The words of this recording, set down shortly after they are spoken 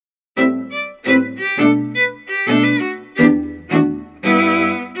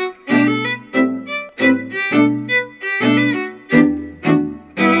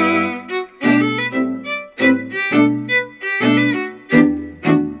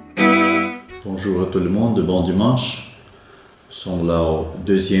Bonjour à tout le monde, bon dimanche. Nous sommes là au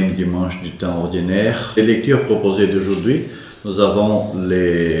deuxième dimanche du temps ordinaire. Les lectures proposées d'aujourd'hui, nous avons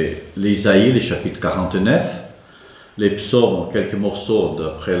l'Isaïe, les chapitres 49, les psaumes, quelques morceaux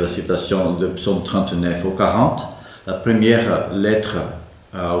d'après la citation de psaume 39 au 40, la première lettre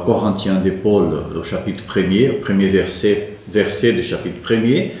aux Corinthiens de Paul au chapitre 1er, premier verset du chapitre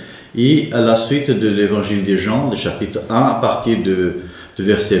 1er, et à la suite de l'évangile de Jean, le chapitre 1, à partir du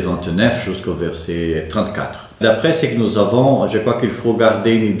verset 29 jusqu'au verset 34. D'après ce que nous avons, je crois qu'il faut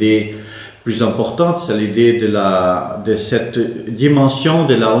garder une idée plus importante, c'est l'idée de cette dimension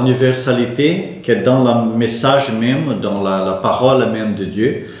de la universalité qui est dans le message même, dans la parole même de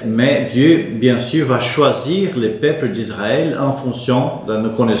Dieu. Mais Dieu, bien sûr, va choisir les peuples d'Israël en fonction, nous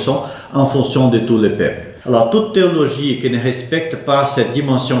connaissons, en fonction de tous les peuples. Alors, toute théologie qui ne respecte pas cette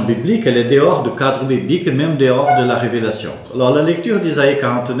dimension biblique, elle est dehors du cadre biblique, même dehors de la révélation. Alors, la lecture d'Isaïe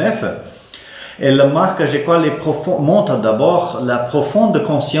 49, elle marque, je crois, montre d'abord la profonde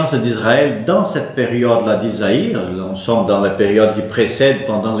conscience d'Israël dans cette période-là d'Isaïe. Nous sommes dans la période qui précède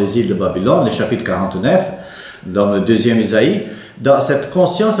pendant les îles de Babylone, le chapitre 49, dans le deuxième Isaïe, dans cette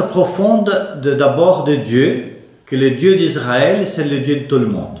conscience profonde d'abord de Dieu, que le Dieu d'Israël, c'est le Dieu de tout le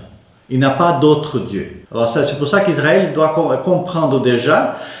monde. Il n'a pas d'autre Dieu. Alors c'est pour ça qu'Israël doit comprendre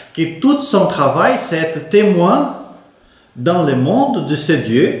déjà que tout son travail, c'est être témoin dans le monde de ce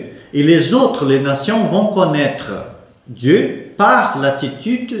Dieu, et les autres, les nations, vont connaître Dieu par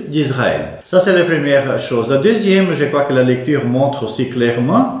l'attitude d'Israël. Ça, c'est la première chose. La deuxième, je crois que la lecture montre aussi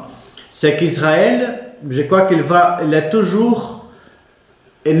clairement, c'est qu'Israël, je crois qu'il est toujours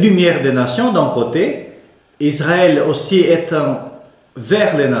une lumière des nations d'un côté, Israël aussi étant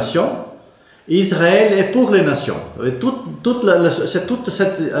vers les nations, Israël est pour les nations. C'est tout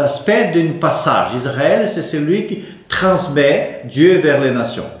cet aspect d'un passage. Israël, c'est celui qui transmet Dieu vers les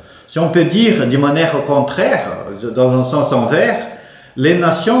nations. Si on peut dire de manière contraire, dans un sens envers, les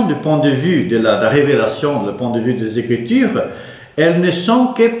nations, du point de vue de la révélation, du point de vue des Écritures, elles ne sont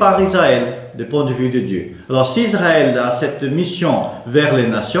que par Israël, du point de vue de Dieu. Alors si Israël a cette mission vers les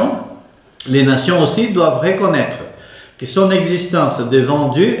nations aussi doivent reconnaître que son existence devant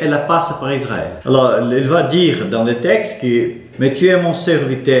Dieu, elle passe par Israël. Alors, il va dire dans le texte que « Mais tu es mon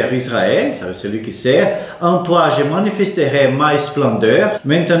serviteur Israël, c'est celui qui sert, en toi je manifesterai ma splendeur. »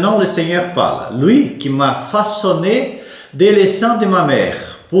 Maintenant le Seigneur parle, lui qui m'a façonné dès le sein de ma mère,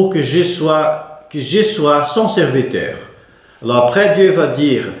 pour que je sois son serviteur. Alors après Dieu va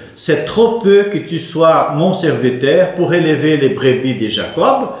dire « C'est trop peu que tu sois mon serviteur pour élever les brebis de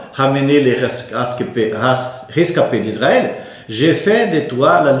Jacob, ramener les rescapés d'Israël. J'ai fait de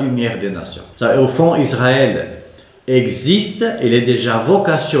toi la lumière des nations. » Au fond, Israël existe, il est déjà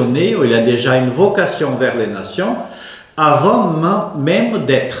vocationné, ou il a déjà une vocation vers les nations, avant même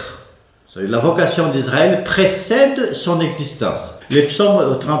d'être. La vocation d'Israël précède son existence. Les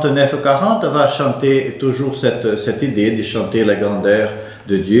psaumes 39-40 va chanter toujours cette idée de chanter la grandeur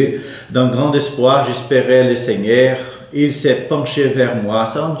de Dieu. D'un grand espoir, j'espérais le Seigneur, il s'est penché vers moi.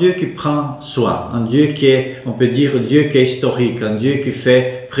 C'est un Dieu qui prend soin, un Dieu qui est, on peut dire, Dieu qui est historique, un Dieu qui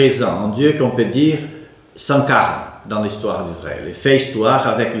fait présent, un Dieu qu'on peut dire s'incarne dans l'histoire d'Israël, et fait histoire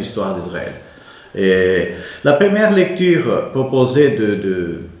avec l'histoire d'Israël. Et la première lecture proposée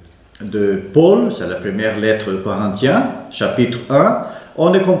de Paul, c'est la première lettre de Corinthiens, chapitre 1.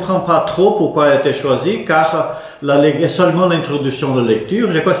 On ne comprend pas trop pourquoi elle a été choisie, car seulement l'introduction de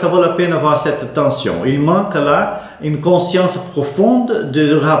lecture, je crois que ça vaut la peine d'avoir cette tension. Il manque là une conscience profonde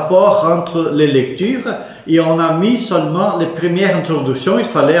du rapport entre les lectures, et on a mis seulement les premières introductions, il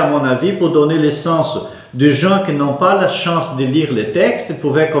fallait à mon avis, pour donner le sens de gens qui n'ont pas la chance de lire les textes,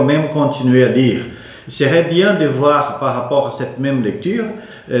 pouvaient quand même continuer à lire. Il serait bien de voir par rapport à cette même lecture,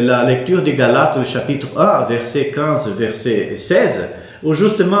 la lecture des Galates, le chapitre 1, verset 15, verset 16, où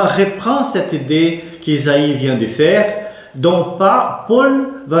justement reprend cette idée qu'Isaïe vient de faire, dont Paul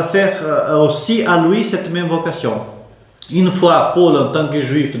va faire aussi à lui cette même vocation. Une fois Paul, en tant que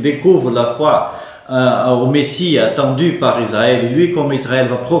juif, découvre la foi au Messie attendu par Israël, et lui, comme Israël,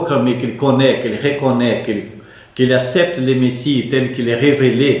 va proclamer qu'il connaît, qu'il reconnaît, qu'il accepte le Messie tel qu'il est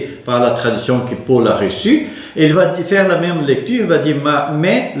révélé par la tradition que Paul a reçue. Et il va faire la même lecture, il va dire «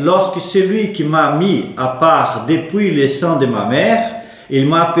 Mais lorsque celui qui m'a mis à part depuis le sein de ma mère, il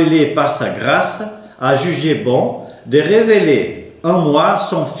m'a appelé par sa grâce à juger bon, de révéler en moi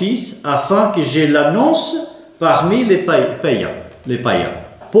son Fils, afin que je l'annonce parmi les païens. »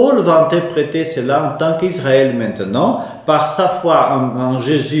 Paul va interpréter cela en tant qu'Israël maintenant, par sa foi en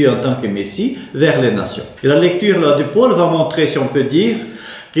Jésus en tant que Messie, vers les nations. Et la lecture là, de Paul va montrer, si on peut dire,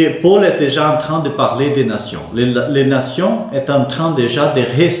 que Paul est déjà en train de parler des nations. Les nations est en train déjà de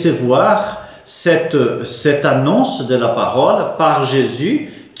recevoir cette annonce de la parole par Jésus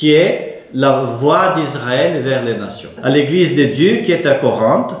qui est la voix d'Israël vers les nations. À l'Église de Dieu qui est à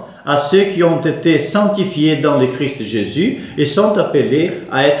Corinthe, à ceux qui ont été sanctifiés dans le Christ Jésus et sont appelés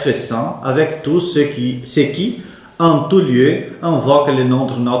à être saints avec tous ceux qui, en tout lieu, invoquent le nom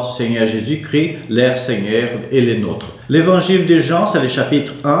de notre Seigneur Jésus-Christ, leur Seigneur et le nôtre. L'évangile de Jean, c'est le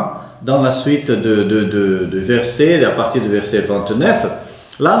chapitre 1, dans la suite de versets, à partir du verset 29.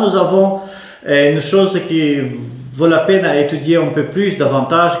 Là, nous avons une chose qui vaut la peine à étudier un peu plus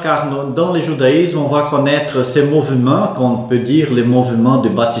davantage, car dans le judaïsme, on va connaître ces mouvements, qu'on peut dire les mouvements du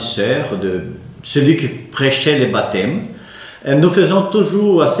bâtisseur, de celui qui prêchait les baptêmes. Et nous faisons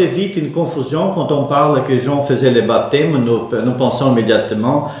toujours assez vite une confusion quand on parle que Jean faisait les baptêmes, nous pensons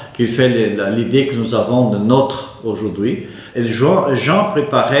immédiatement qu'il fait l'idée que nous avons de notre aujourd'hui. Et Jean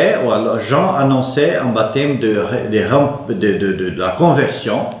préparait, ou alors Jean annonçait un baptême de la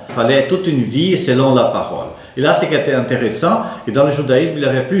conversion. Il fallait toute une vie selon la parole. Et là, ce qui était intéressant, que dans le judaïsme, il y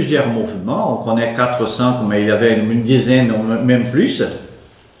avait plusieurs mouvements. On connaît 4 ou 5, mais il y avait une dizaine ou même plus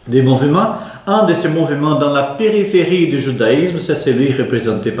des mouvements. Un de ces mouvements dans la périphérie du judaïsme, c'est celui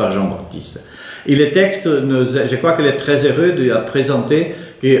représenté par Jean-Baptiste. Et le texte, je crois qu'il est très heureux de présenter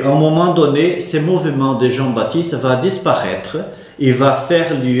qu'à un moment donné, ce mouvement de Jean-Baptiste va disparaître. Il va faire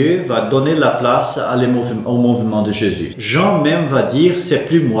lieu, va donner la place au mouvement de Jésus. Jean même va dire, c'est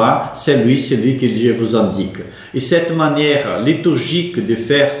plus moi, c'est lui, celui que je vous indique. Et cette manière liturgique de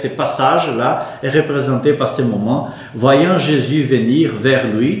faire ces passages-là est représentée par ce moment. Voyant Jésus venir vers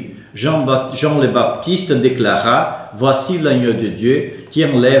lui, Jean le Baptiste déclara, voici l'agneau de Dieu qui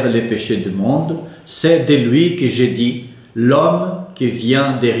enlève les péchés du monde. C'est de lui que j'ai dit, l'homme qui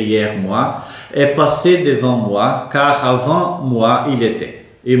vient derrière moi est passé devant moi, car avant moi il était.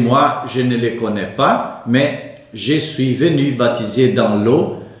 Et moi, je ne le connais pas, mais je suis venu baptiser dans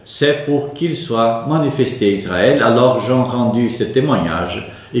l'eau, c'est pour qu'il soit manifesté à Israël. Alors Jean rendu ce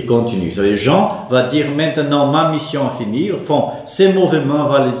témoignage et continue. Jean va dire maintenant ma mission est finie. Au fond, ce mouvement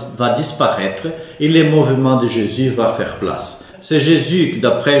va disparaître et le mouvement de Jésus va faire place. C'est Jésus qui,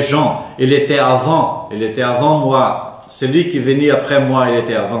 d'après Jean, il était avant moi. Celui qui est venu après moi, il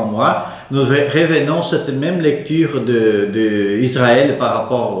était avant moi. Nous revenons cette même lecture d'Israël par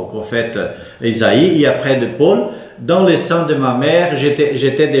rapport au prophète Isaïe et après de Paul. Dans le sein de ma mère,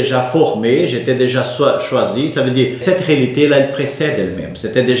 j'étais déjà formé, j'étais déjà choisi. Ça veut dire, cette réalité-là, elle précède elle-même.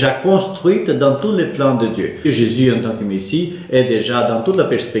 C'était déjà construite dans tous les plans de Dieu. Jésus, en tant que Messie, est déjà, dans toute la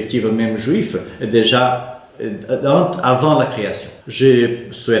perspective même juive, est déjà avant la création. Je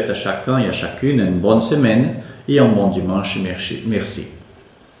souhaite à chacun et à chacune une bonne semaine et un bon dimanche. Merci.